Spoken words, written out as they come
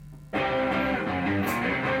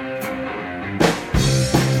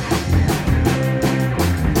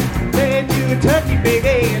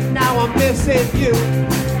I'm missing you.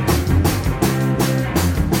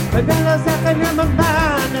 But then there's something in my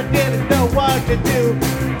mind, I didn't know what to do.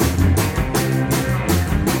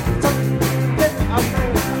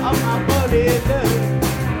 I'm my body love.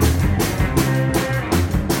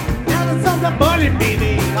 Now there's something bullying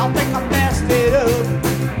me, I think I messed it up.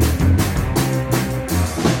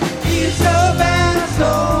 It's so bad,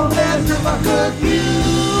 so bad, if I could you.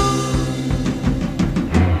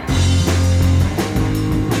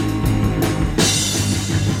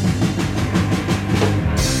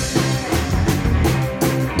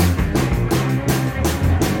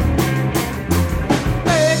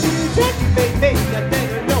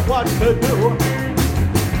 What to do?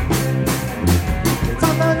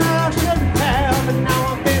 Something I shouldn't have, and now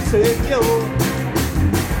I'm missing you.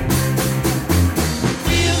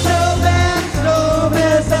 Feel so bad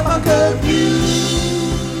if I could use.